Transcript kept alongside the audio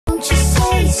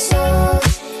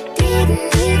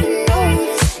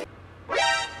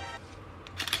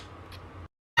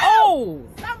Oh!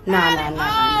 Nah.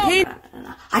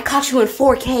 I caught you in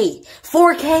 4K.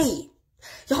 4K.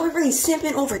 Y'all be really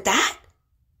simping over that?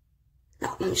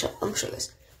 No, let me show you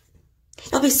this.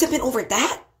 Y'all be simping over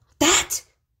that? That?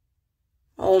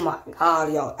 Oh my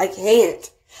god, y'all. I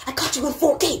can't. I caught you in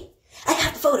 4K. I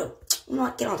got the photo. You know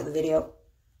what? Get onto the video.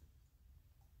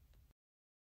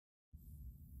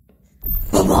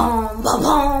 Ba-bom,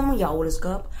 ba-bom. Y'all, what is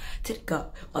up? To the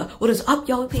cup. What is up,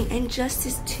 y'all? We're playing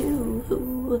Injustice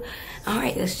 2.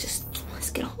 Alright, let's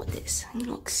get on with this. You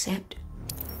know, accept.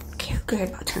 Care good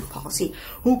about turn policy.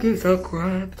 Who gives a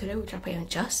crap? Today we're trying to play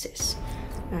Injustice.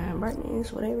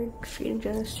 Brightness, whatever. Freedom,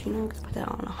 just, you know, put that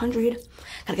on 100.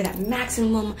 Gotta get that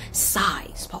maximum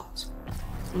size. Pause. I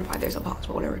don't know why there's a pause,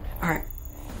 but whatever. Alright,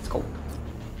 let's go.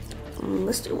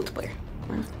 Let's do multiplayer.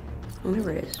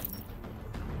 Whatever it is.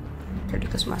 Try to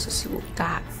customize to see what we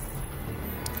got.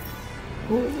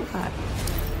 What we got?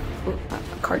 A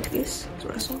card case. That's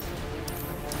what I saw.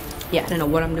 Yeah, I don't know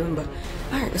what I'm doing, but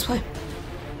alright, let's play.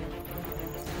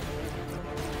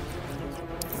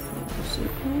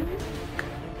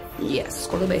 Yes, let's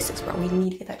go to the basics, bro. We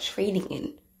need to get that trading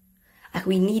in. Like,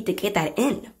 we need to get that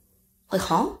in. Like,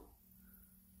 huh?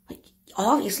 Like,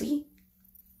 obviously.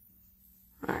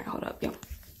 Alright, hold up, yo.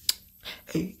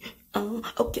 Hey,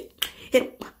 okay. Hit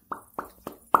him.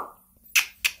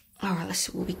 Alright, let's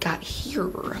see what we got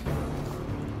here.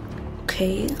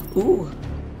 Okay. Ooh.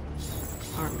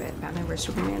 Alright, Batman vs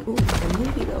Superman. Ooh, the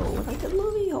movie though. I like the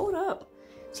movie. Hold up.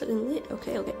 It's looking lit.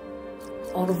 Okay.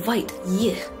 All the white.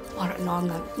 Yeah. No, I'm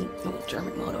not. No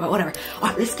German mode. Whatever.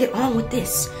 Alright, let's get on with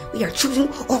this. We are choosing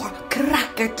our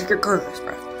characters,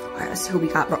 bro. Alright, let's see who we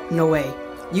got, bro. No way.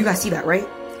 You guys see that, right?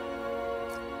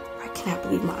 I cannot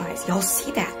believe my eyes. Y'all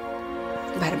see that?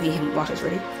 You better be him. Watch this.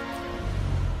 Ready?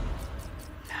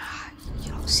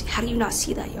 See, how do you not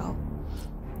see that, y'all?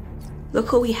 Look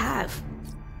who we have.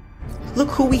 Look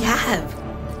who we have.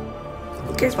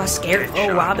 Who cares about scary?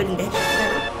 Oh, Robin dead.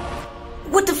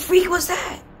 What the freak was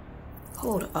that?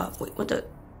 Hold up. Wait, what the?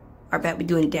 I bet we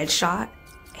doing Deadshot.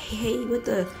 Hey, what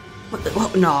the?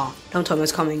 Oh, no, don't tell me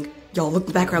it's coming. Y'all, look in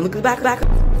the background. Look in the back.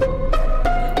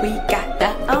 We got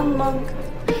that monk.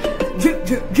 Drip.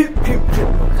 We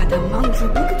got that monk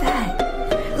drip. Look at that.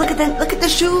 Look at that. Look at the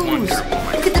shoes.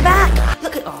 Look at the back.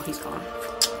 Look at. Oh, he's gone.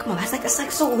 Come on, that's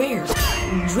like so rare.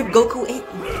 Drip Goku in.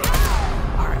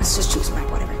 Alright, let's just choose back,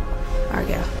 whatever. Alright,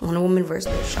 yeah. Wonder Woman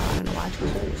versus Deadshot. I don't know why I chose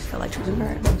her. I just felt like choosing her.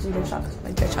 I'm choosing Deadshot because I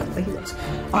like Deadshot the way he looks.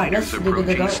 Alright, let's go.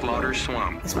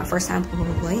 It's my first time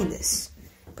playing this.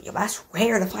 But yo, that's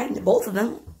rare to find both of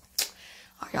them.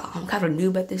 Alright, y'all. I'm kind of a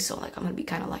noob at this, so like I'm gonna be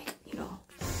kind of like, you know,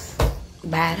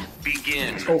 bad.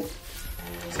 Begin. Let's go.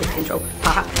 Let's get the intro.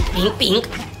 Haha. Pink.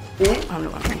 Ooh, I don't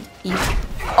know what I'm doing.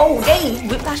 Oh, dang!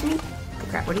 Whiplash me. Good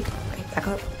crap, ready? Okay, back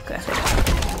up. Good, that's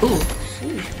right. Ooh,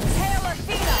 sheesh.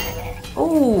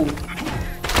 Ooh.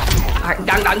 Alright,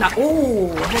 down. Ooh,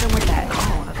 hit him with that.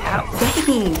 Oh, ow.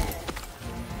 Dang.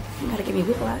 You gotta give me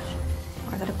whiplash.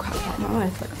 Or is that a crocodile? No,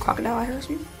 it's like a crocodile I heard or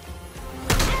something.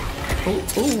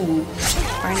 Ooh.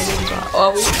 Right in the baby jaw.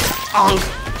 Oh,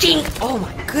 jink. Oh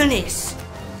my goodness.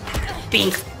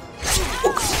 Pink.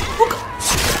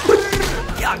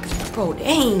 Yuck. Bro,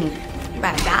 dang. You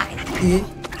about to die.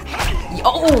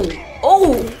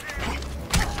 Oh.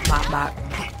 Bop.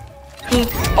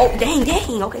 Oh, dang.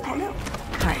 Okay, calm down.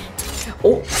 Alright.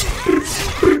 Oh,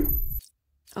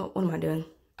 what am I doing?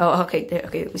 Oh, okay,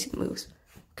 let me see the moves.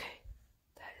 Okay.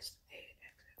 That is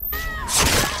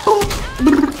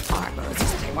alright, bro, let's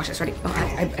just watch this, ready? Oh,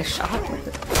 I shot.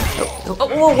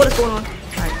 Oh, what is going on?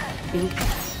 Alright, Pink.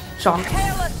 Sean.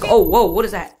 Oh, whoa, what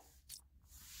is that?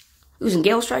 Using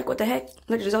Gale Strike? What the heck?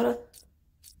 Legend of Zelda?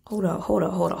 Hold up. Hola,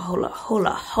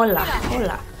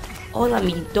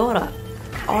 mi daughter.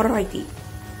 Alrighty.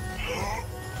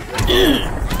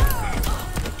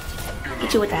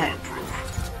 Hit you with that. I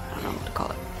don't know what to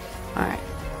call it. Alright.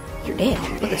 You're dead.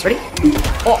 Look at this, ready?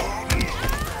 Oh!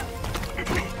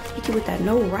 Hit you with that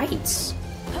no rights.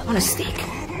 On a stick.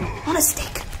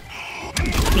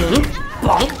 Bing.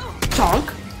 Bonk.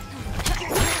 Chonk.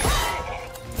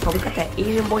 Oh, we got that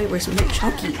Asian boy versus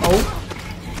Chunky. Oh.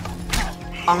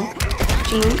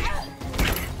 Ching.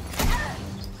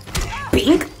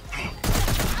 Bink.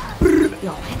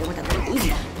 Yo, hit him with that little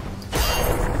Uzi.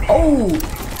 Oh.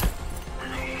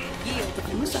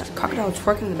 What's that crocodile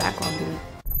twerking in the background, dude?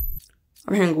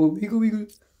 I'm here and go.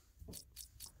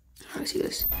 Let me see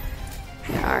this.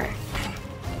 Yeah, alright.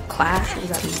 Clash. What does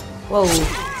that mean? Whoa.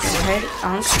 Overhead.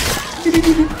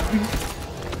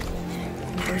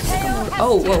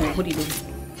 Oh, whoa, what are you doing?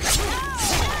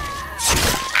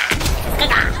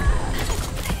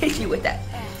 you with that.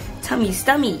 Tummy,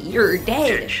 stummy, you're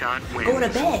dead. Go to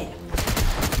bed.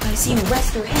 I see you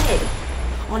rest your head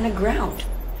on the ground.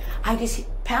 I just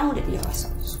pounded you.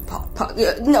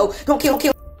 No, don't kill.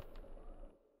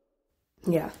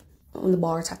 Yeah, the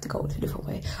bars have to go a different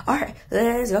way. Alright,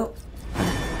 let's go.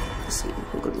 Let's see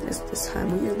who gonna be this time.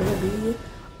 We are gonna be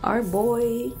our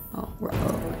boy. Oh,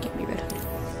 can't be Red Hood.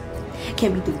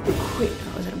 Can't be the quick.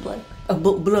 Oh, is that a blood? A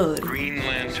blood. Green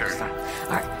Lantern.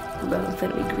 Alright, I'm gonna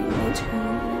be Green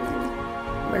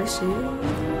Lantern versus.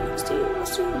 Let's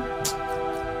do.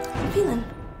 I'm feeling.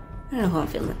 I don't know how I'm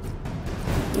feeling.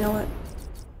 You know what?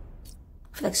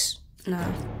 I feel like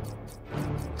nah.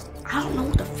 I don't know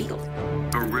what to feel.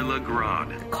 Gorilla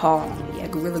Grodd. Calm. Yeah,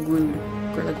 Gorilla Grodd.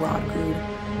 Gorilla Grodd. Grodd.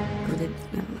 I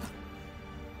don't know.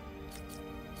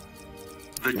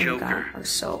 The Joker.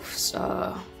 Ourselves.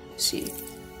 Let's see.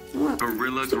 What?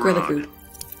 Gorilla Grodd.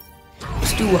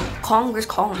 Let's do Congress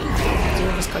Calm.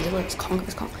 Congress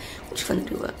Calm. What you finna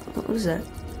do? What is that?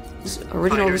 This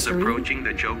original Fighters Listerine? approaching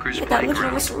the Joker's Get that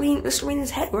playground. original Listerine in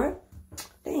his head, bro.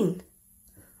 Dang.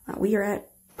 We are at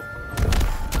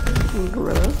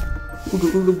Gorilla.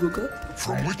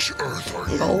 From which earth are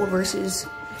you? Gold versus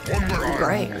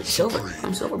gray. Silver.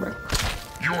 I'm silver, bro.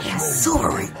 Yeah, silver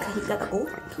ring. He got the gold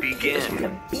ring. Begin. I'm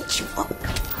gonna beat you up.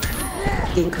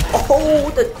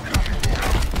 Oh, the.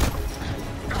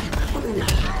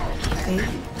 Okay.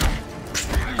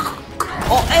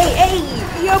 Oh, hey,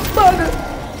 you bugger.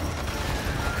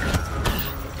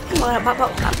 Come on, I'm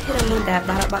hitting with that.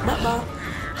 Blah.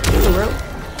 Bro.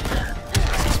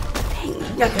 Dang,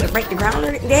 you not gonna break the ground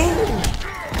or dang.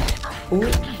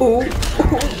 Oh,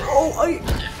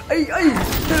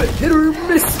 hit or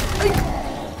miss.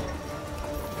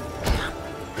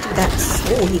 That's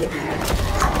so heated.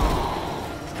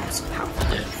 That's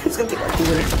powerful. It's gonna keep like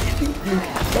doing it.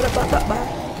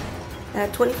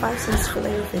 25 cents for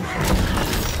later fish.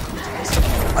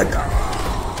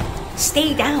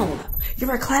 Stay down.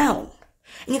 You're a clown.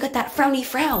 And you got that frowny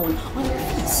frown on your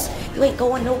face. You ain't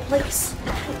going no place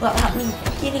without me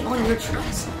getting on your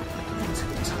trees.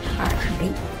 Alright,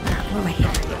 ready? Where am I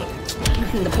hitting? You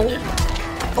hitting the pole?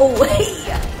 Oh, hey!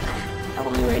 That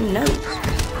one right in the nose.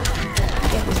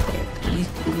 Yeah, this there.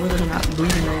 You're really not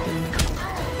bleeding or anything.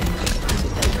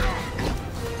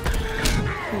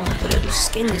 Your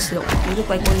skin is still. You look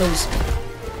like one of those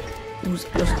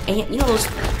ant, you know those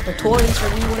the toys for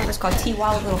me, whatever it's called,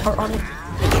 T-Wow with a little heart on it.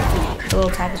 The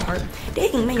little tag is heart.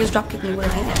 Dang, man, just drop kicked me with a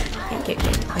hand. Pancake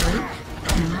me.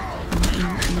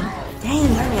 Dang,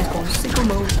 my man's going sicko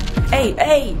mode.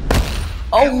 Hey!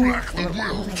 Oh!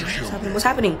 What's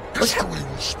happening?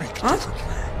 Huh?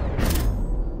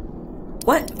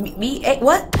 What? Me? Hey,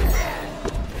 what?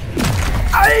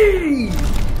 Hey!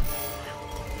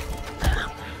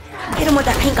 Hit him with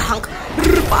that pink hunk.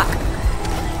 Fuck.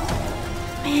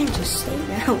 Man, just stay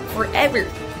down forever.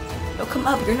 Don't come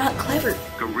up. You're not clever.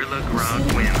 Gorilla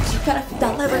Grodd wins. You gotta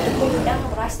that lever to pull me down,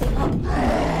 but I stay up.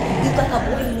 You got a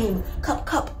boy named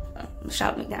Cup.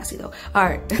 Shout out McNasty though. All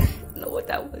right, I don't know what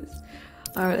that was.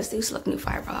 All right, let's do select new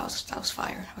fire. Bro, that was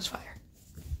fire.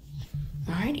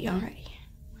 Alrighty.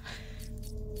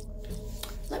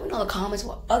 Let me know in the comments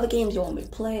what other games you want me to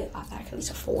play. I can at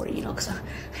least afford it, you know, because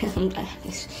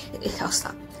I'll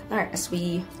stop. Alright, I'm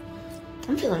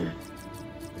feeling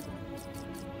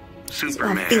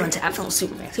Superman. I'm feeling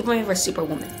Superman. Superman versus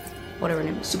Superwoman. Whatever her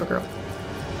name is. Supergirl.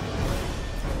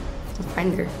 I'll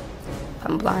find her. If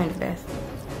I'm blind to death.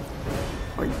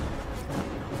 Or, I don't know.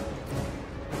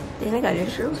 Dang, I got your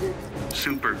girls here.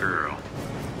 Supergirl.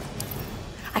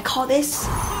 I call this.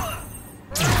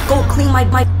 Go clean my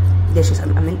dishes. I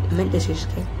meant dishes,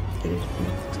 okay?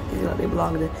 They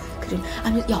belong to the kitchen.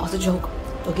 Y'all, it's a joke.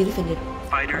 Don't get offended.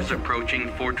 Fighters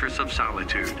approaching Fortress of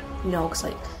Solitude. You know, cause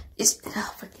like,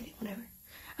 forget it, whatever.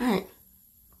 Alright.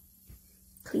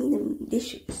 Clean them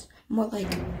dishes. More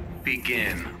like.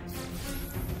 Begin.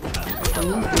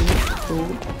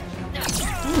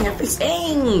 Dang,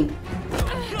 everything!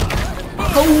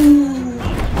 Oh!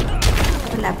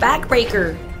 And that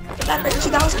backbreaker! The backbreaker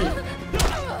 2000!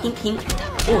 Hink.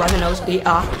 Oh, right in the nose.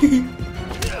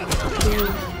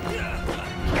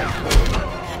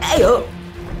 Hey, oh!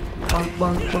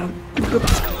 Bong.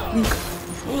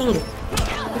 Dang!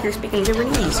 You're speaking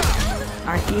Japanese.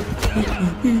 Aren't you?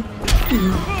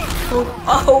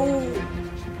 Oh!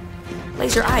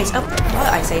 Place your eyes up the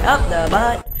butt. I say up the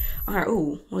butt. Alright,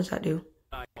 ooh, what does that do?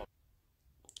 What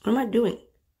am I doing?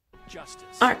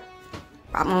 Alright.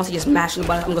 I'm honestly just mashing the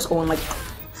button. I'm just going like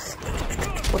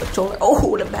with the controller.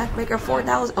 Oh, the backbreaker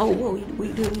 4000. Oh, whoa, what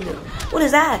you doing? What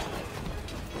is that?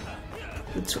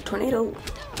 It's a tornado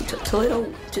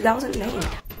 2000? Dang.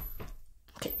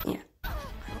 Okay, yeah.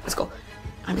 Let's go.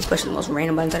 I'm just pushing the most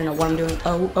random buttons. I don't know what I'm doing.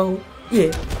 Oh,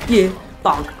 yeah,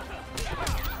 bonk.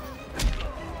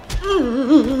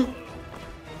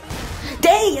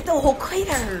 Dang, it's the whole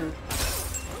crater.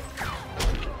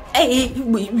 Hey,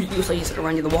 so you gonna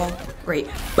run to the wall? Great.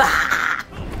 Bah!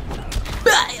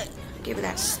 Bah! Give her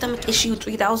that stomach issue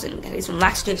 3000. Got some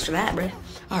laxatives for that, bro.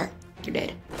 Alright, you're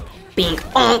dead. Bing.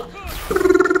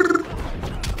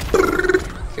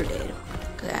 You're dead.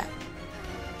 Look at that.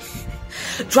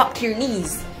 Drop to your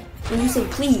knees. When you say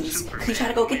please, because you try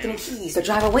to go get them keys or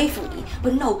drive away from me.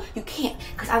 But no, you can't,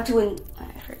 because I'm doing...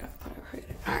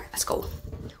 Alright, let's go.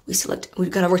 We're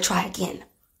gonna retry again.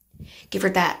 Give her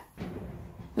that.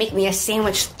 Make me a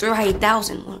sandwich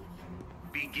 3000.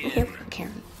 Begin.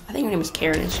 Karen. I think her name is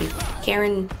Karen, isn't she?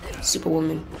 Karen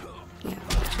Superwoman. Yeah,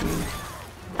 that's her name.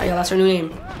 Oh, yeah, that's her new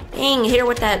name. Dang, hit her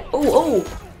with that. Oh.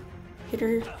 Hit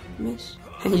her, miss.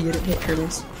 You gotta hit her,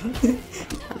 miss.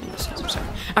 I'm sorry.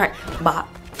 Alright, bop.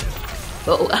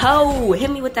 Oh,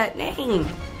 hit me with that. Dang.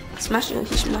 He smashed me in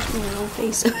her own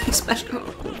face. He smashed her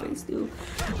own face, dude.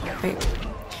 Alright.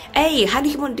 Hey, how do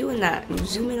you keep on doing that?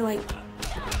 Zoom in like...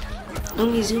 Let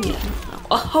me zoom in.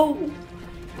 Oh!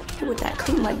 With that,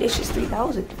 clean my dishes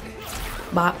 3000.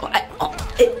 But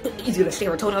he's gonna shave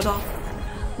her toenails off.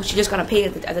 Well, she just got to pay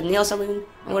at the nail saloon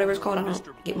or whatever it's called. I don't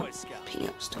know. Get my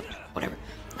peanuts, toenails, whatever.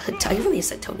 I really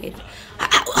said toenail.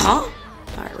 Huh? All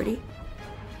right, ready?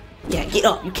 Yeah, get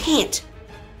up. You can't.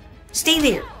 Stay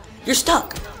there. You're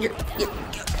stuck. You're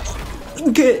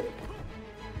good.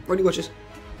 Where do you watch this?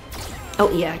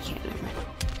 Oh yeah, I can't. Never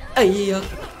mind. Yeah.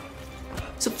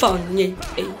 Some fun. Yeah.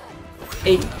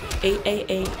 Hey,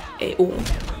 oh,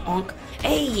 onk.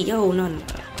 Hey, yo, no.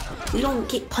 We don't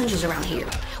get punches around here.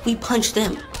 We punch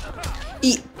them.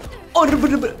 Yeah.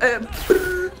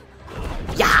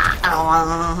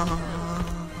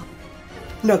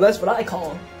 No, that's what I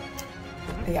call.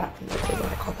 Yeah, okay,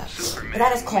 what I call that. But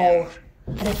that is called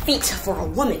a defeat for a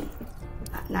woman.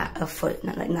 Not a foot.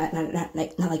 Not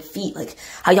like feet. Like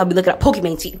how y'all be looking at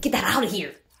Pokemon feet. Get that out of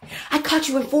here. I caught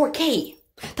you in 4K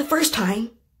the first time.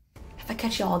 If I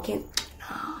catch y'all again,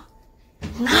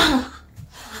 nah,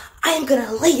 I am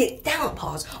gonna lay it down,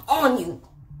 pause, on you.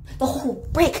 The whole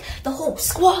brick, the whole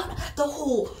squad, the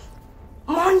whole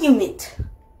monument.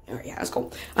 Alright, yeah, let's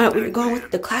go. Alright, we're going with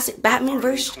the classic Batman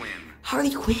versus Harley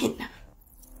Quinn.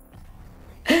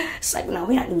 It's like, no,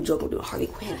 we're not doing joke, we're doing Harley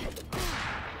Quinn.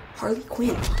 Harley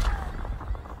Quinn.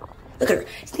 Look at her.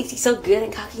 She's so good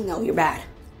and cocky. No, you're bad.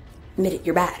 Admit it,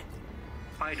 you're bad.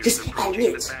 Just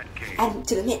admit it. Add it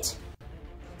to the mitt.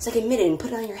 It's like admit it and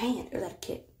put it on your hand. Or that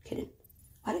kitten.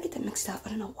 Why did I get that mixed up? I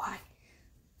don't know why.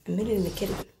 Admit it in the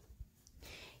kitten.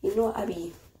 You know what? I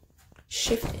be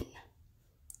shifting.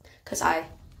 Cause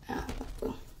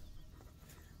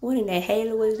what in the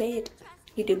hell was that?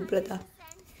 You did, brother.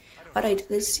 Alright,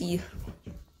 let's see.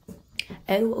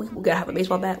 Oh, we gotta have a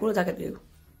baseball bat. What is I gonna do?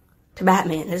 To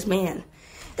Batman, this man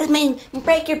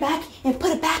break your back and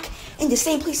put it back in the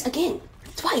same place again.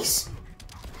 Twice.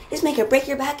 This man can break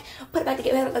your back, put it back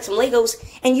together like some Legos,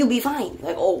 and you'll be fine.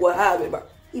 Like, oh, what happened, bro?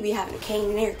 You be having a cane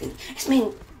and everything. This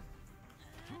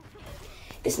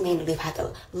man will have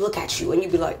to look at you and you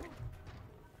be like,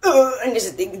 and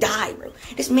just die, bro.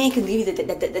 This man can give you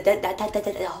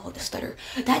the stutter.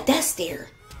 That death stare.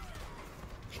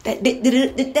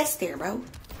 The death stare, bro.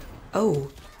 Oh.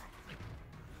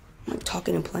 I'm like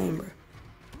talking and playing, bro.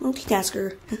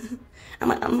 Multitasker.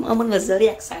 I'm one of the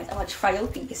zodiac signs. I'm a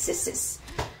Triophius.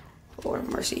 Lord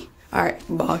have mercy. Alright,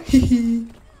 bye. He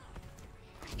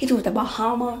doing the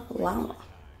Bahama Llama.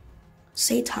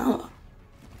 Saitama.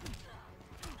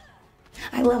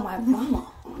 I love my mama.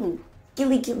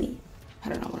 Gilly. I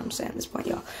don't know what I'm saying at this point,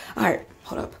 y'all. Alright,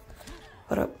 hold up.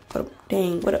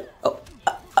 Dang, what up?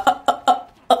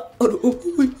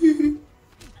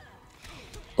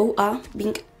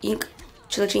 Bink, ink,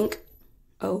 chilla chink.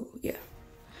 Oh, yeah.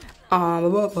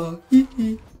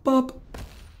 Pop.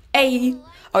 A.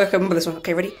 Okay, remember this one.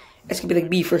 Okay, ready? It's gonna be like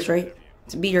B first, right?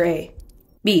 It's B or A.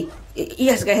 B.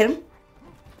 Yes, gotta hit him.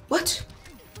 What?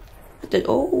 The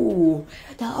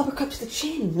uppercut to the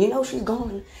chin. You know she's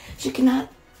gone. She cannot.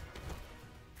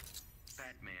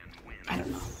 I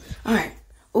don't know. Alright.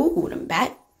 Ooh, them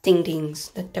bat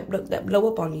dings that blow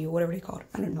up on you, whatever they call it.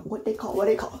 I don't know what they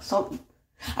call something.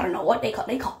 I don't know what they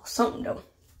call something though.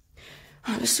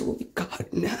 Let's see what we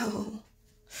got now.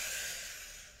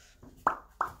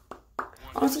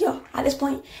 Honestly, y'all, at this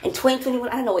point in 2021,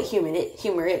 I don't know what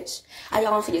humor is. I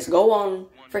honestly just go on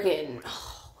freaking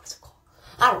what's it called?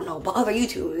 I don't know, but other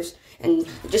YouTubers and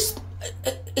just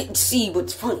see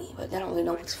what's funny, but I don't really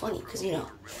know what's funny because you know.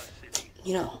 If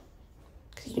you know,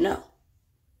 you know.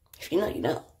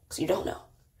 Because you don't know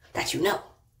that you know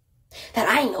That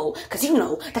I know, because you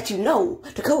know that you know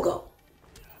the go-go.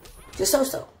 Just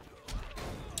so.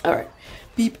 Alright.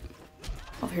 Beep.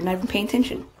 Over here, not even paying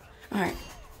attention. Alright.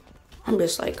 I'm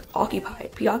just like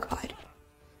preoccupied.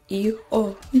 Bink,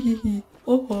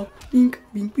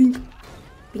 bink, bink.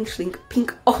 Bink, slink,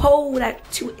 pink. Oh, that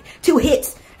two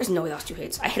hits. There's no way that was 2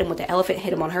 hits. I hit him with the elephant,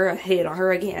 hit him on her, I hit it on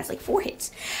her again. That's like 4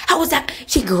 hits. How was that?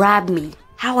 She grabbed me.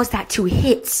 How was that 2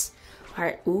 hits?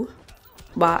 Alright, ooh.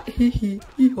 Bye. Hit him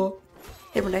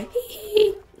with that.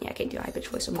 Yeah, I can't do a high pitch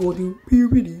voice. I'm going to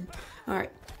puberty.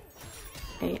 Alright.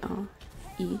 E.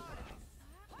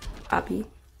 Oppie.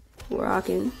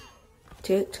 Rockin'.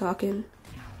 Tick-tockin'.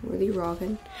 Really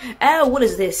rockin'. Oh, what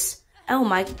is this? Oh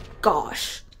my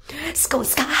gosh. It's going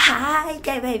sky high.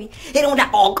 Okay, baby. Hit on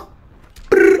that onk.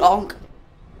 Onk.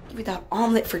 Give me that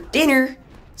omelet for dinner.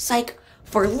 Psych.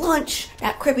 For lunch.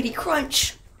 That cribbity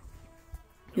crunch.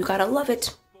 You gotta love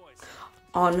it.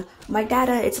 On my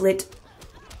data, it's lit.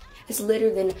 It's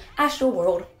litter than Astro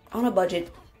World on a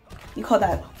budget. You call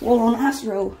that World on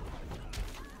Astro.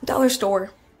 Dollar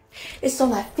store. It's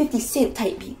on that 50-cent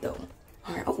type beat though.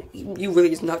 Alright, oh, you really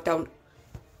just knocked down.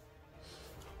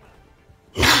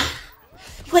 Nah,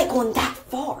 you ain't going that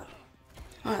far.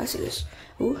 Alright, let's see this.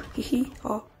 Ooh,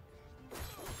 oh.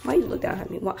 Why you look down at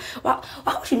me? Why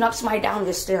would you knock somebody down and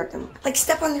just stare at them? Like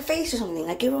step on their face or something.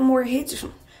 Like give them more hits or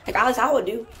something. Like that's how I would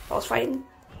do if I was fighting.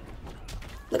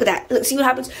 Look at that. Look, see what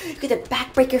happens? You get the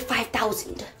backbreaker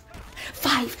 5,000.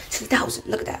 5,000.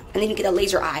 Look at that. And then you get a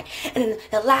laser eye. And then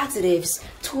the laxatives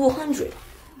 200.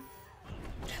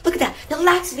 Look at that. The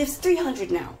laxatives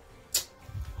 300 now.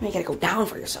 You gotta go down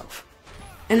for yourself.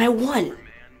 And I won.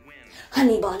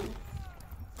 Honey bun.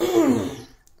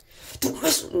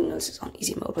 This is on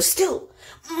easy mode, but still.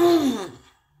 I'm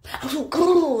so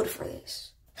good for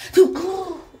this. So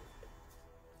good.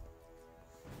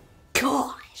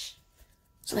 Gosh.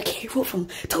 So like hero from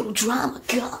Total Drama.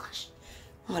 Gosh.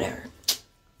 Whatever.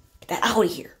 Get that out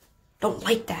of here. Don't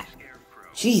like that.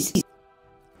 Jeez.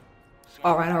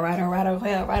 Alright,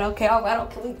 okay,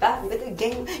 we back with the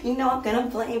game. You know I'm gonna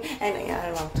blame. And I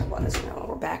don't want to talk about this, you know,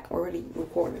 we're back. We're already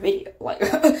recording the video. Like,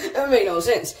 that made no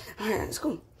sense. Alright, let's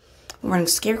go. We're running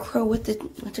Scarecrow with the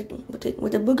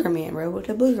Booger Man, bro. With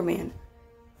the Booger Man.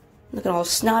 Looking all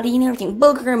snotty and everything.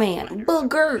 Booger Man.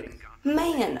 Booger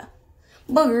Man.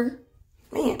 Booger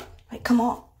Man. Like, come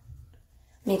on.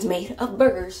 It's made of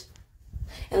burgers.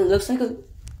 And it looks like a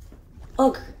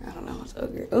ogre. I don't know what's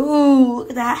ogre. Ooh,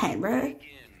 look at that, bro.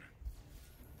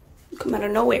 Come out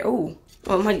of nowhere. Ooh.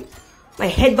 Oh, my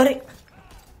headbutting.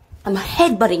 I'm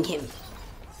headbutting him.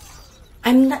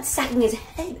 I'm not sacking his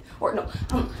head. Or no,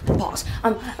 pause.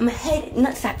 I'm head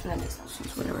nut sacking that makes no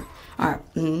sense. Whatever. Alright.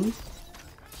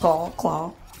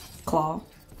 Claw.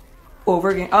 Over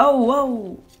again. Oh,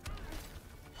 whoa.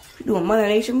 You doing Mother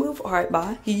Nature move? Alright,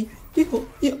 bye. Yeah.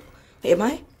 Hey, am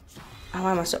I? How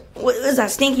am I so? What is that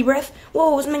stinky breath?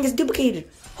 Whoa, this man gets duplicated.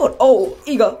 Hold. Oh,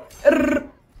 ego. Hit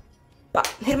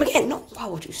him again. No, why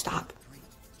would you stop?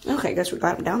 Okay, guess we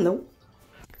got him down though.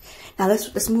 Now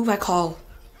this move I call.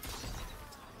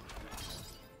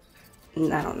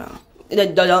 I don't know.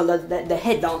 The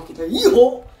head donkey.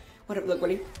 Yeehaw! Whatever. Look,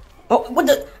 ready? Oh, what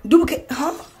the duplicate?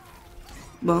 Huh?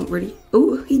 Bonk, ready?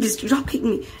 Ooh, he just drop kicked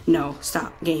me. No,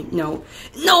 stop, game. No.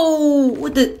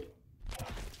 What the?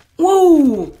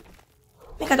 Whoa!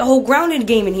 They got the whole grounded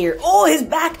game in here. Oh, his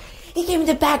back. He gave me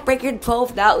the backbreaker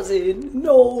 12,000.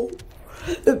 No.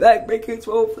 The backbreaker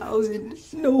 12,000.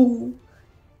 No.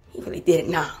 He really did it.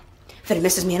 Nah. If it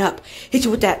messes me up, hit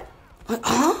you with that.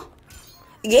 Huh?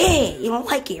 Yeah, you don't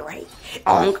like it, right? You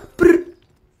don't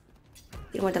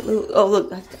want that little. Oh,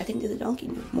 look. I didn't do the donkey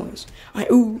noise. Alright,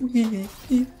 ooh. Yeah.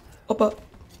 Uppa,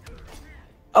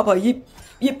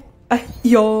 yip.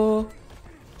 Yo.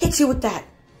 Hit you with that.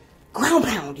 Ground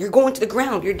pound. You're going to the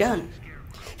ground. You're done.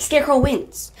 Scarecrow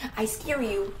wins. I scare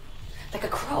you like a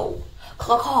crow.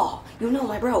 Caw. You know,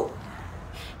 my bro.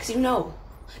 Because you know,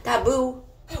 that boo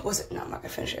was it. No, I'm not going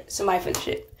to finish it. Somebody finish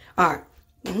it. Alright.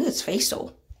 Look at his face,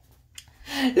 though.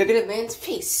 Look at the man's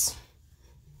face.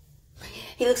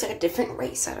 He looks like a different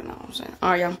race. I don't know what I'm saying.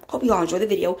 Alright, y'all. Hope you all enjoyed the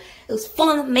video. It was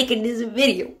fun making this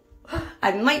video.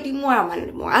 I might do more. I might not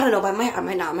do more. I don't know, but I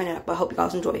might not. But I hope you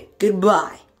guys enjoy it.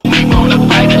 Goodbye.